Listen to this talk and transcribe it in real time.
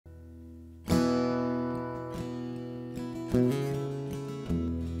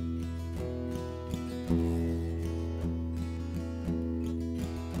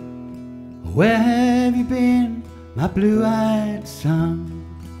Where have you been, my blue-eyed son?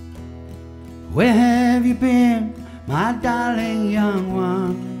 Where have you been, my darling young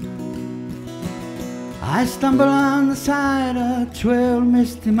one? I stumble on the side of 12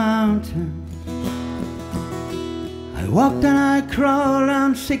 misty mountains. I walked and I crawled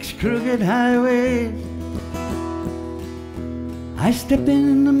on 6 crooked highways. I stepped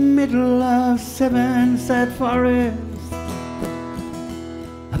in the middle of 7 sad forests.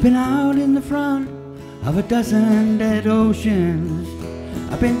 I've been out in the front of a dozen dead oceans.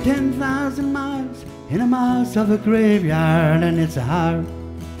 I've been 10,000 miles in a mouth of a graveyard, and it's a hard,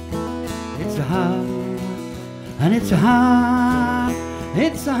 it's a hard, and it's a hard,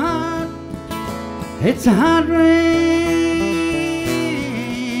 it's a hard, it's a hard rain's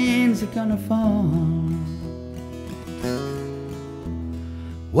gonna fall.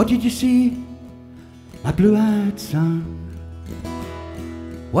 What did you see, my blue-eyed son?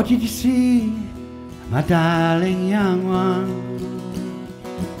 What did you see, my darling young one?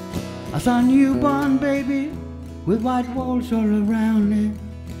 I saw a newborn baby with white walls all around it.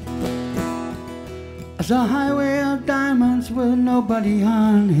 I saw a highway of diamonds with nobody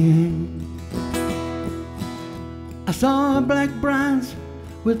on it. I saw a black bronze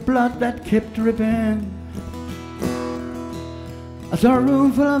with blood that kept dripping. I saw a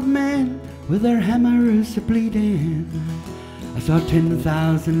room full of men with their hammers bleeding. I saw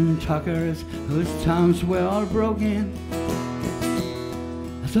 10,000 talkers whose tongues were all broken.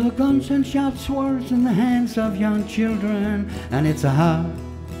 I saw guns and sharp swords in the hands of young children. And it's a hard,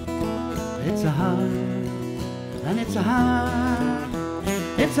 it's a hard, and it's a hard,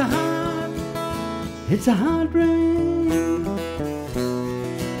 it's a hard, it's a hard rain.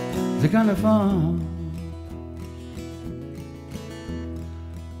 They're gonna fall.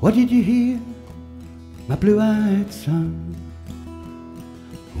 What did you hear, my blue-eyed son?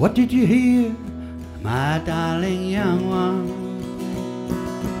 What did you hear, my darling young one?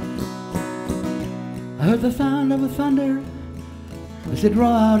 I heard the sound of a thunder as it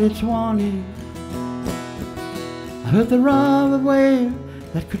roared out its warning. I heard the roar of a wave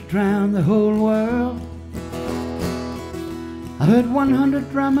that could drown the whole world. I heard 100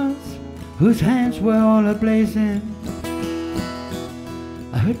 drummers whose hands were all a-blazing.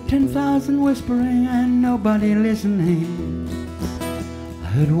 I heard 10,000 whispering and nobody listening. I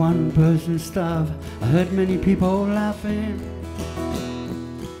heard one person starve, I heard many people laughing.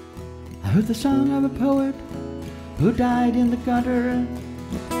 I heard the song of a poet who died in the gutter.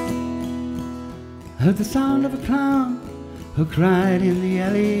 I heard the sound of a clown who cried in the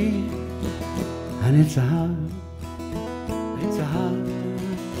alley. And it's a hard, it's a hard,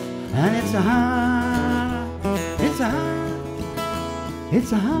 and it's a hard, it's a hard,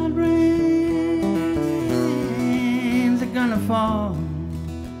 it's a hard rain's gonna fall.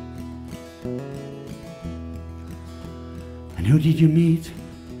 And who did you meet,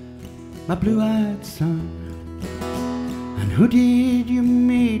 my blue-eyed son? And who did you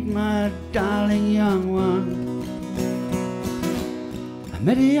meet, my darling young one? I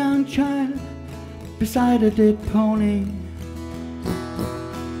met a young child beside a dead pony.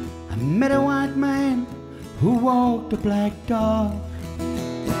 I met a white man who walked a black dog.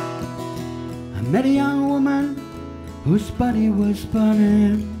 I met a young woman whose body was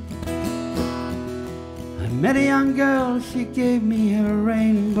burning. I met a young girl, she gave me a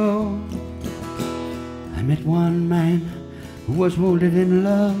rainbow. I met one man who was wounded in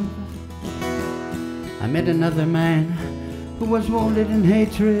love. I met another man who was wounded in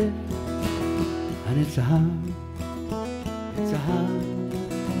hatred. And it's a hard, it's a hard,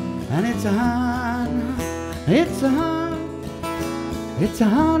 and it's a hard, it's a hard, it's a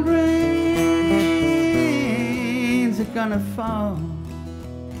hard rain's gonna fall.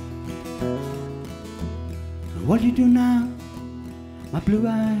 And what'll you do now, my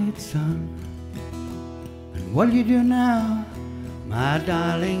blue-eyed son? And what'll you do now, my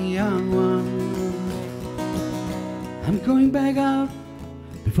darling young one? I'm going back out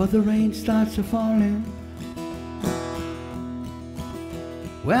before the rain starts a falling.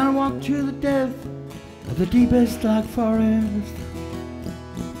 Well, I'll walk to the depth of the deepest dark forest,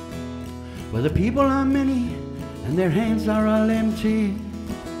 where the people are many and their hands are all empty,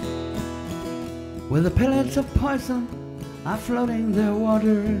 where the pellets of poison are floating their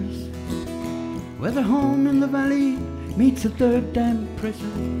waters, where the home in the valley meets a third damp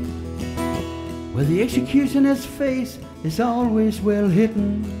prison, where the executioner's face is always well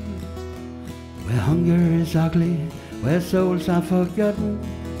hidden, where hunger is ugly, where souls are forgotten,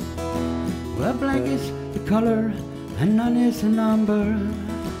 where black is the color and none is a number.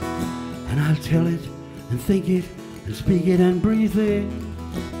 And I'll tell it and think it and speak it and breathe it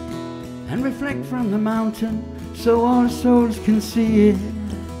and reflect from the mountain so all souls can see it.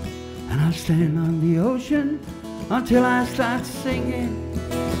 And I'll stand on the ocean until I start singing.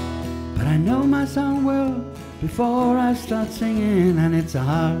 But I know my song well before I start singing. And it's a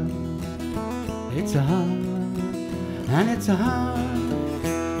hard, it's a hard, and it's a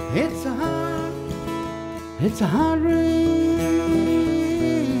hard, it's a hard, it's a hard rain.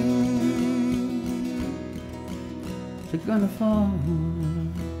 It's gonna fall.